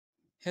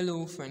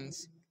Hello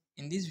friends,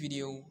 in this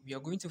video we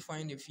are going to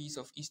find the fees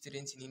of each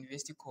student in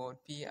university called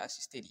Pay As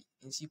You Study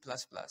in C++.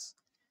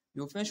 We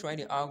will first write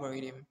the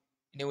algorithm and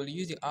then we'll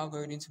use the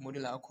algorithm to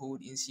model our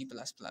code in C++.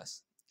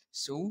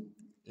 So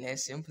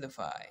let's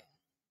simplify.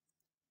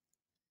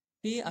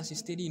 Pay As You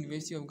Study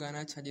University of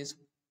Ghana charges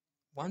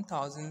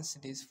 1,000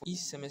 cedis for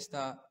each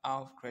semester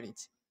hour of credit,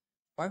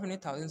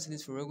 500,000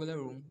 cedis for regular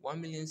room, 1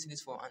 million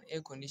cedis for an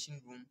air-conditioned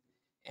room,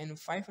 and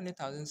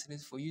 500,000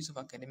 cedis for use of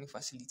academic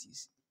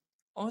facilities.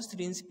 All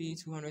students pay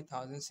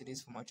 200,000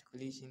 cedis for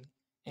matriculation,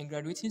 and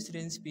graduating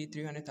students pay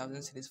 300,000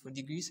 cedis for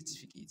degree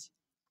certificate.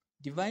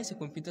 Devise a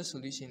computer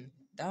solution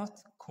that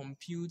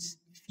computes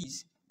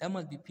fees that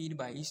must be paid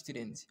by each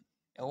student.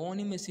 A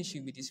warning message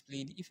should be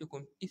displayed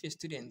if a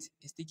student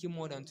is taking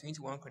more than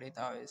 21 credit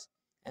hours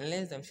and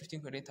less than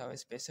 15 credit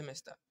hours per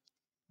semester.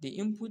 The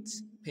inputs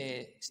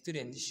per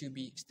student should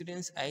be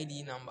student's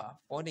ID number,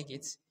 4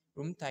 digits,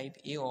 room type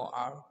A or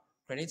R,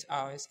 credit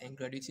hours, and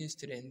graduating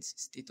student's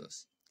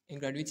status. And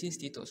graduating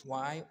status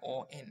Y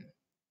or N.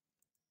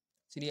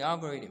 So the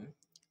algorithm.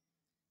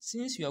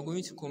 Since we are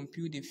going to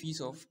compute the fees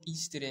of each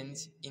student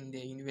in the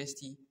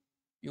university,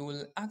 we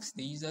will ask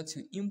the user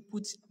to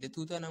input the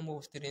total number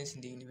of students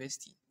in the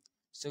university.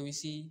 So we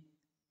say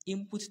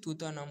input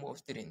total number of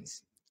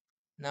students.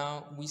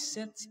 Now we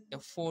set a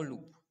for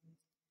loop.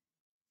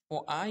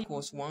 For I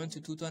equals 1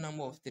 to total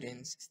number of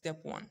students, step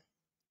 1.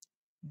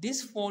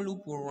 This for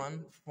loop will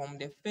run from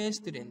the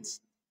first student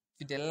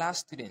to the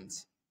last student.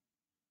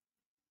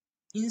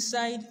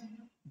 Inside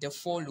the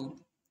for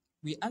loop,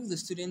 we ask the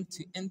student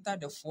to enter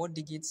the 4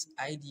 digits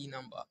ID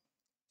number.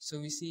 So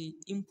we say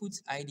input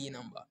ID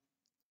number.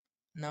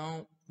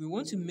 Now, we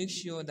want to make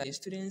sure that the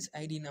student's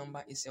ID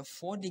number is a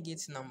 4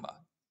 digits number.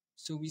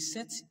 So we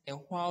set a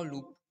while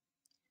loop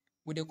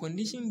with the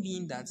condition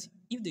being that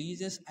if the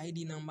user's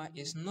ID number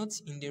is not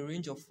in the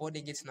range of 4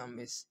 digits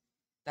numbers,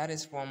 that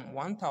is from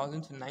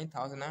 1000 to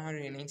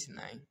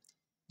 9999,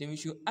 then we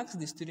should ask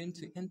the student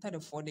to enter the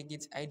 4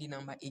 digits ID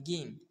number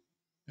again.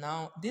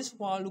 Now, this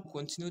while loop will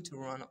continue to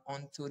run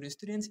until the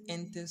student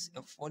enters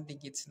a 4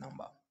 digits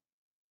number.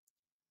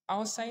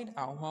 Outside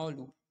our while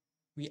loop,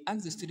 we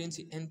ask the student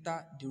to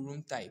enter the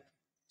room type.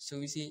 So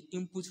we say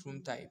input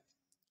room type.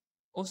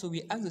 Also,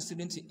 we ask the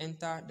student to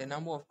enter the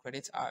number of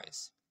credit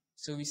hours.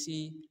 So we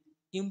say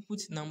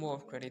input number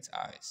of credit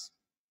hours.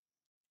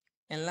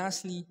 And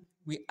lastly,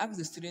 we ask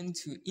the student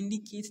to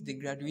indicate the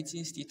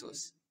graduating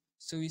status.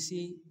 So we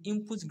say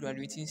input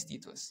graduating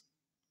status.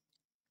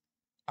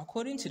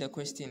 According to the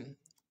question,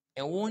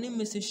 a warning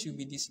message should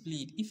be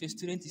displayed if a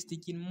student is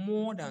taking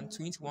more than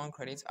 21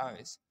 credit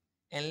hours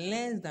and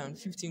less than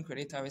 15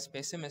 credit hours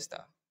per semester,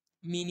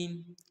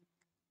 meaning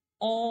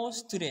all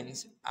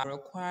students are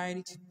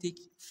required to take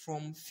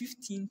from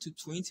 15 to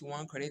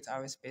 21 credit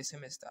hours per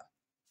semester,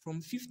 from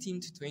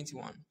 15 to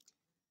 21.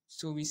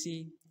 So we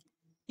say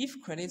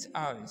if credit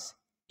hours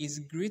is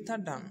greater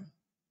than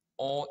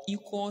or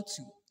equal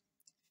to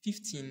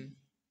 15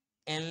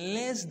 and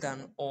less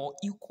than or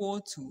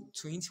equal to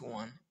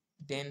 21,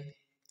 then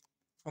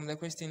from the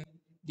question,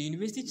 the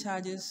university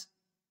charges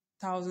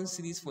 1,000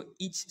 cedis for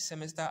each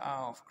semester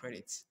hour of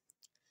credit.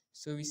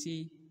 So we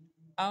say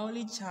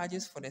hourly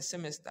charges for the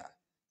semester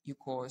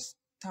equals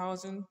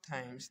 1,000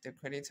 times the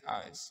credit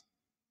hours.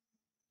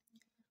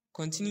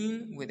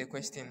 Continuing with the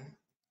question,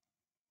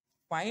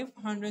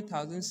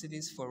 500,000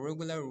 cedis for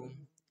regular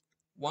room,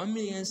 1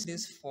 million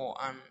cedis for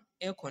an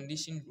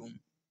air-conditioned room,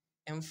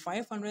 and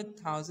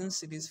 500,000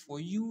 cedis for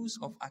use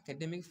of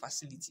academic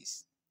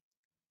facilities.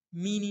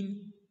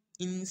 Meaning,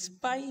 in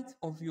spite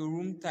of your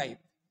room type,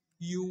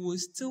 you will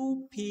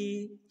still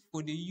pay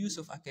for the use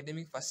of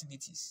academic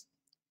facilities.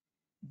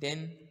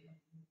 Then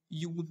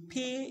you would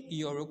pay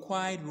your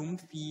required room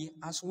fee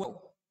as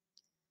well.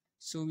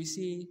 So we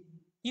say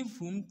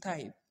if room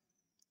type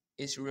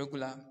is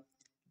regular,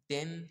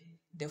 then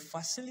the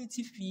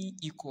facility fee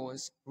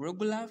equals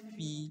regular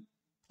fee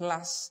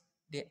plus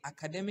the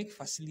academic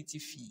facility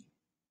fee.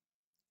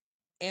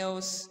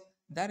 Else,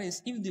 that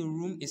is, if the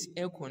room is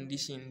air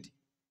conditioned,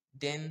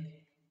 then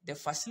the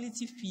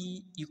facility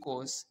fee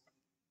equals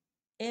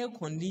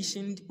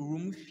air-conditioned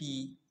room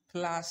fee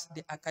plus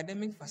the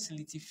academic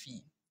facility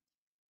fee.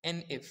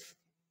 And if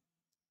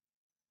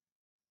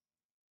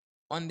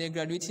on the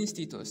graduating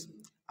status,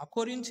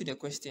 according to the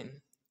question,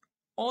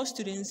 all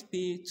students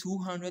pay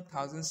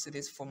 200,000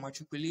 cedis for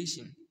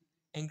matriculation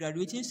and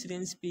graduating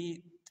students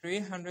pay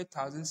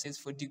 300,000 cedis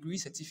for degree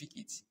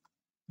certificates,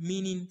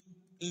 meaning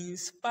in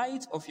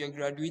spite of your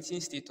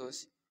graduating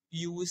status,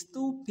 you will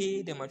still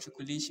pay the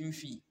matriculation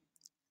fee.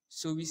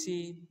 So we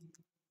say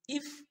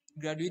if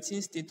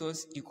graduating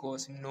status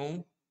equals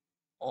no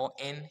or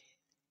n,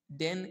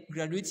 then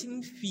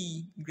graduation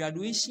fee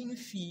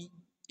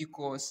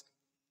equals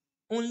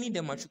only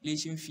the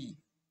matriculation fee.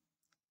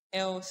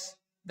 Else,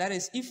 that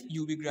is, if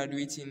you'll be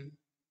graduating,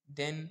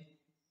 then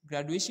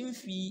graduation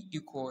fee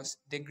equals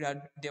the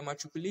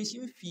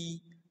matriculation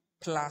fee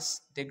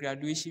plus the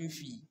graduation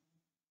fee.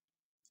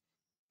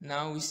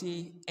 Now we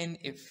say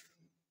NF.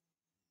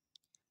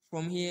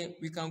 From here,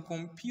 we can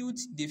compute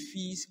the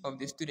fees of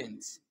the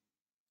students.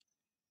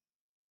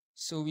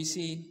 So we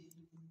say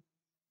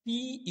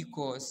fee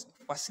equals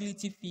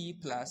facility fee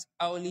plus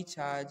hourly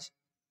charge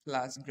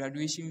plus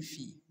graduation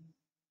fee.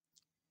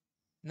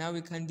 Now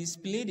we can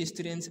display the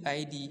student's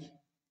ID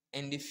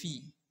and the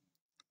fee.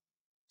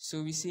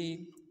 So we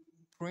say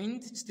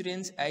print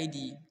student's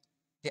ID,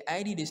 the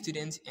ID the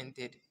student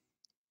entered,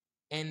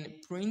 and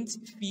print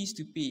fees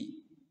to pay,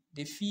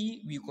 the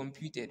fee we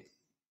computed.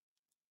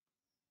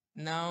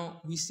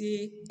 Now we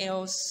say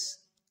else.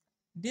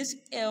 This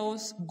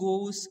else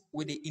goes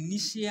with the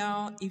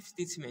initial if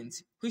statement,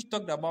 which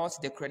talked about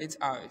the credit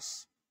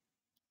hours.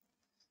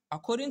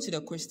 According to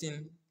the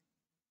question,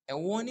 a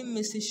warning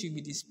message should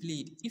be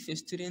displayed if a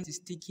student is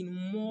taking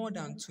more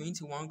than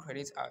 21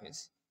 credit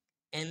hours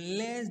and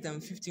less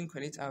than 15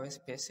 credit hours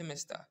per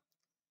semester.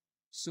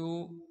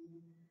 So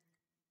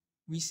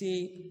we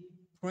say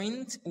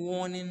print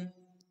warning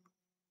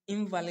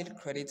invalid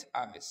credit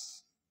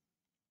hours.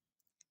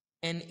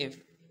 And if.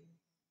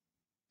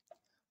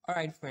 All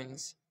right,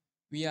 friends,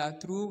 we are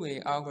through with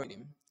the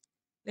algorithm.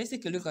 Let's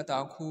take a look at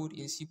our code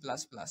in C++.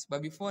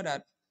 But before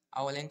that,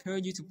 I will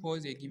encourage you to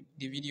pause the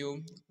video,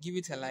 give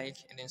it a like,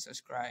 and then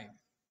subscribe.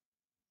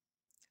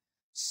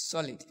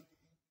 Solid.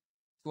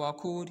 To our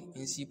code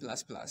in C++.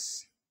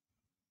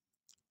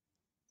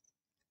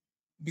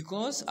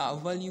 Because our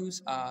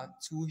values are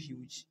too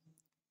huge,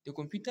 the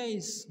computer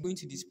is going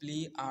to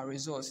display our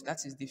results,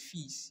 that is the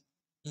fees,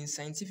 in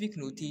scientific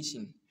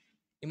notation.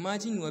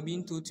 Imagine you are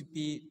being told to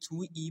pay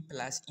 2E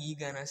plus E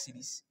Ghana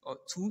cedis, or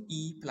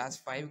 2E plus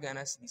 5 Ghana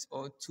cedis,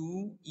 or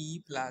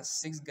 2E plus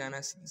 6 Ghana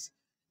cedis.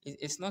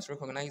 It's not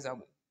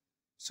recognizable.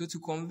 So to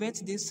convert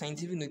this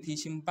scientific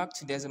notation back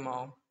to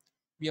decimal,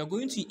 we are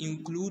going to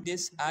include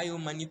this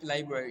IO_manip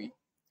library,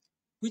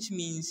 which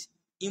means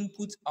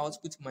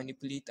input-output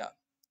manipulator.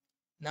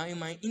 Now in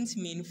my int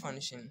main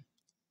function,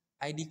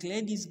 I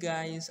declare these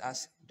guys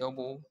as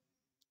double,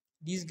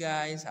 these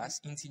guys as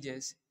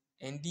integers,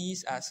 and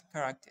these as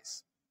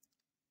characters.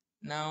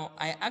 Now,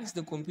 I ask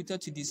the computer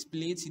to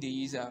display to the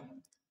user,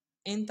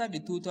 enter the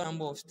total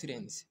number of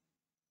students,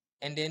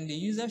 and then the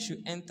user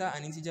should enter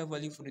an integer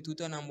value for the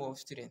total number of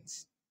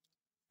students.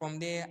 From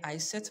there, I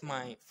set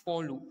my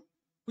for loop,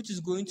 which is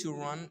going to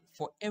run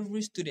for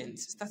every student,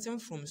 starting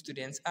from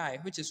student I,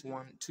 which is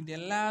 1, to the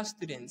last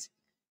student.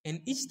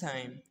 And each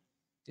time,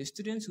 the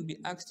students will be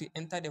asked to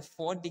enter the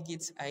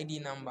 4-digit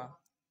ID number,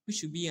 which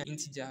should be an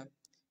integer,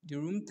 the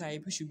room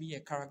type, which should be a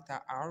character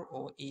R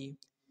or A,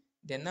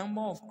 the number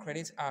of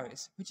credit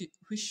hours, which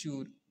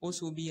should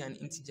also be an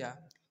integer,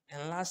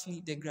 and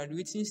lastly, the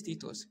graduating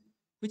status,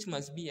 which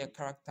must be a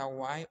character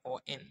Y or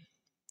N.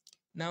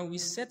 Now we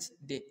set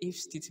the if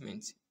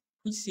statement,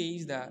 which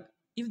says that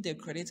if the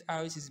credit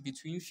hours is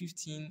between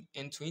 15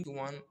 and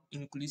 21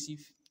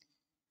 inclusive,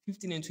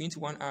 15 and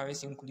 21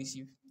 hours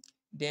inclusive,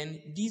 then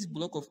this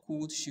block of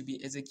code should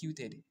be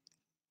executed.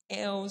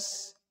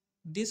 Else,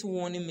 this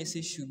warning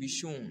message should be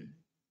shown.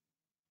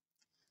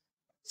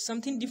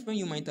 Something different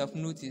you might have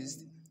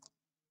noticed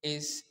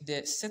is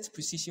the set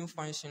precision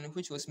function,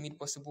 which was made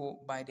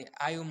possible by the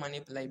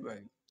IO_manip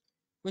library,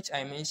 which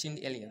I mentioned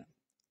earlier.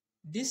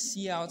 This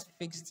cout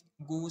fixed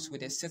goes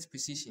with a set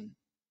precision,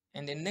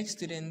 and the next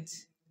student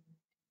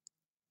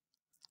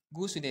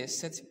goes with a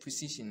set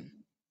precision.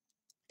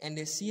 And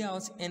the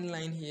cout end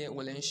line here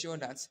will ensure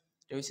that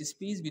there is a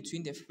space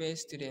between the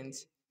first student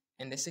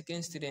and the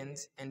second student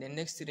and the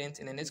next student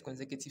and the next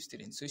consecutive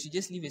student. So you should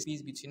just leave a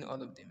space between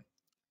all of them.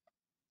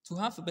 To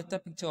have a better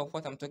picture of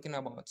what I'm talking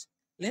about,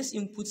 let's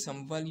input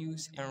some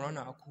values and run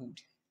our code.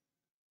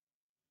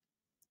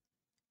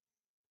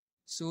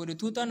 So the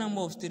total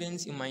number of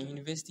students in my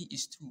university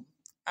is 2.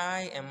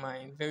 I and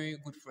my very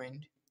good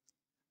friend.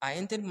 I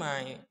entered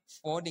my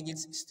 4-digit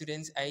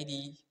student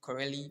ID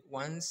correctly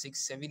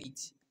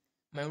 1678.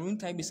 My room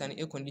type is an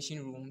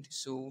air-conditioned room,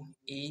 so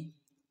A.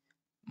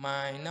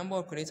 My number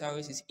of credit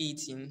hours is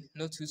 18,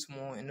 not too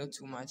small and not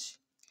too much.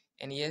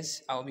 And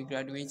yes, I'll be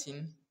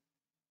graduating.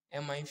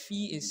 And my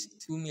fee is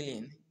 2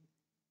 million.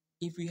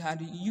 If we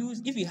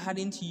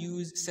hadn't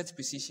used set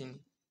precision,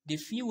 the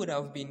fee would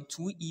have been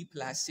 2E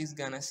plus 6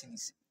 Ghana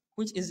cedis,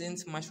 which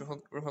isn't much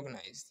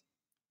recognized.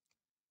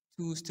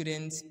 To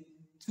student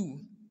 2,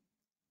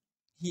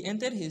 he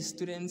entered his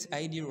student's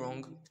ID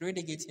wrong, 3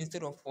 digits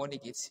instead of 4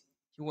 digits.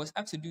 He was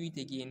asked to do it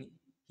again.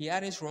 He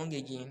had it wrong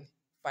again,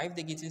 5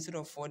 digits instead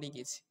of 4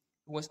 digits.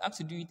 He was asked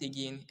to do it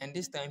again, and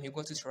this time he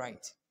got it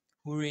right.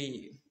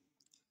 Hooray!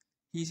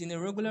 He's in a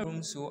regular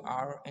room, so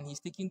R, and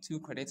he's taking 2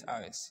 credit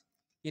hours.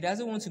 He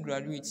doesn't want to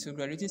graduate, so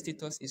graduating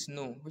status is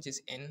no, which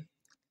is N.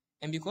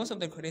 And because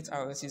of the credit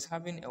hours, he's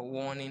having a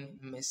warning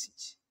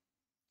message.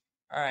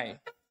 All right.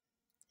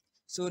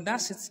 So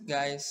that's it,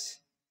 guys.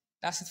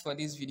 That's it for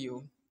this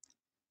video.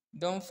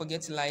 Don't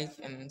forget to like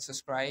and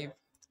subscribe.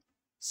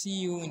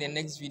 See you in the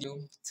next video.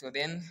 Till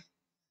then,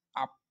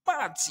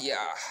 apatia.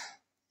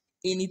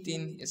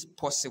 Anything is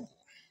possible.